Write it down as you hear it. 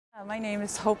My name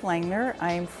is Hope Langner.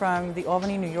 I'm from the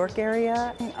Albany, New York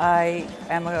area. I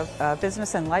am a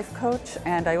business and life coach,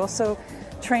 and I also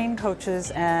train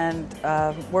coaches and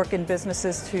work in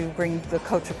businesses to bring the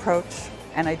coach approach,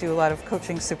 and I do a lot of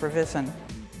coaching supervision.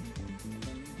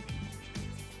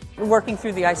 Working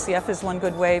through the ICF is one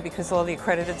good way because all the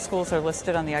accredited schools are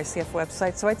listed on the ICF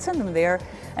website, so I'd send them there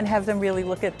and have them really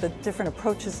look at the different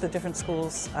approaches the different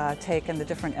schools take and the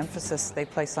different emphasis they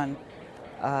place on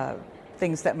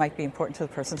things that might be important to the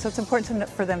person. So it's important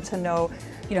for them to know,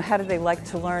 how do they like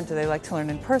to learn? Do they like to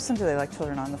learn in person? Do they like to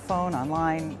learn on the phone,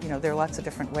 online? There are lots of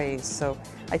different ways, so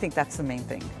I think that's the main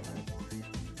thing.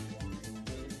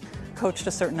 Coached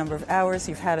a certain number of hours,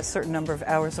 you've had a certain number of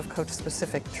hours of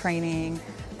coach-specific training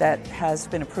that has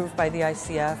been approved by the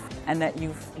ICF, and that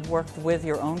you've worked with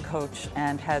your own coach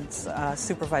and had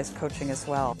supervised coaching as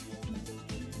well.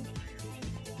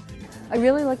 I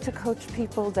really like to coach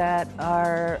people that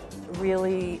are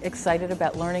really excited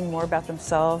about learning more about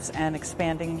themselves and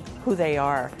expanding who they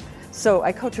are. So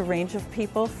I coach a range of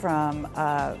people from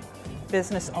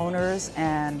business owners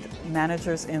and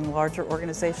managers in larger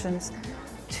organizations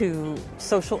to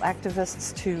social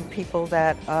activists to people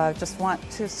that just want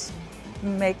to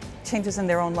make changes in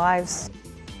their own lives.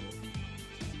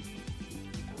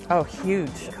 Oh,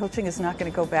 huge. Coaching is not going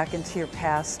to go back into your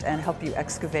past and help you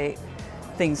excavate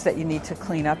things that you need to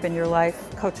clean up in your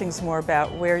life. Coaching is more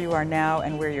about where you are now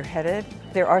and where you're headed.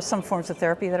 There are some forms of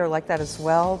therapy that are like that as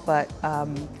well, but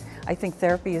I think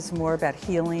therapy is more about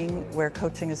healing, where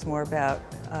coaching is more about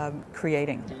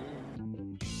creating.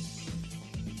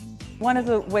 One of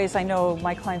the ways I know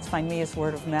my clients find me is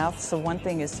word of mouth. So one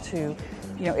thing is to,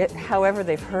 however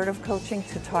they've heard of coaching,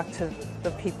 to talk to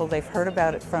the people they've heard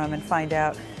about it from and find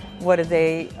out what do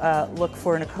they look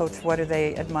for in a coach, what are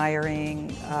they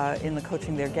admiring in the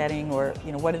coaching they're getting, or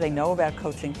what do they know about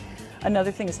coaching.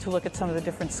 Another thing is to look at some of the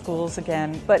different schools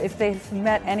again. But if they've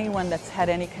met anyone that's had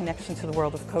any connection to the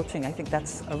world of coaching, I think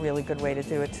that's a really good way to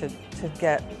do it, to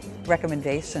get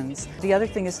recommendations. The other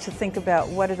thing is to think about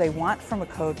what do they want from a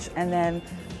coach, and then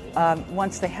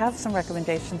once they have some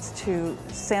recommendations, to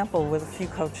sample with a few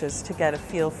coaches to get a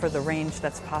feel for the range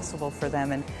that's possible for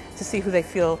them and to see who they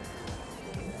feel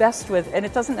best with. And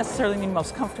it doesn't necessarily mean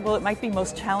most comfortable, it might be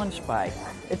most challenged by.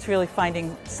 It's really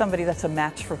finding somebody that's a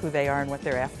match for who they are and what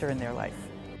they're after in their life.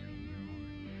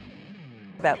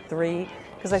 About 3,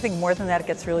 because I think more than that it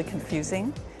gets really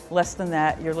confusing. Less than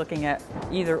that you're looking at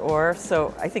either or,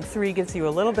 so I think 3 gives you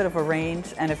a little bit of a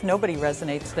range, and if nobody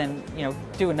resonates, then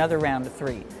do another round of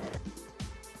 3.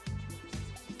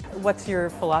 What's your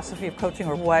philosophy of coaching,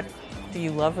 or what do you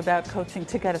love about coaching,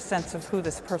 to get a sense of who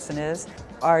this person is?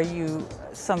 Are you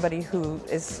somebody who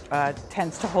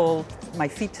tends to hold my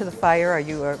feet to the fire? Are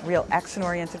you a real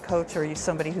action-oriented coach, or are you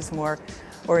somebody who's more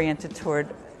oriented toward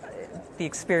the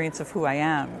experience of who I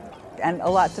am? And a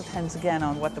lot depends, again,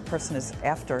 on what the person is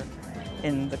after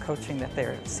in the coaching that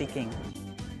they're seeking.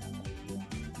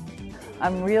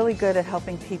 I'm really good at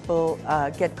helping people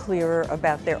get clearer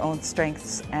about their own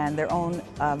strengths and their own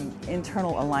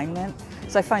internal alignment.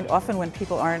 So I find often when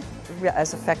people aren't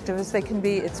as effective as they can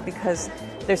be, it's because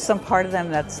there's some part of them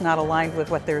that's not aligned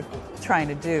with what they're trying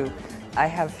to do. I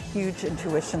have huge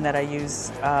intuition that I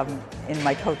use in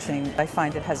my coaching. I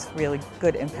find it has really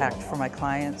good impact for my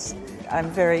clients. I'm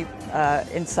very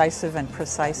incisive and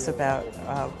precise about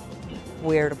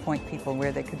where to point people,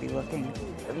 where they could be looking.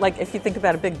 Like if you think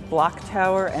about a big block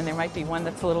tower, and there might be one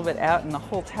that's a little bit out and the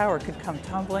whole tower could come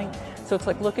tumbling. So it's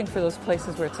like looking for those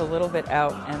places where it's a little bit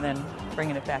out and then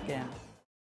bringing it back in.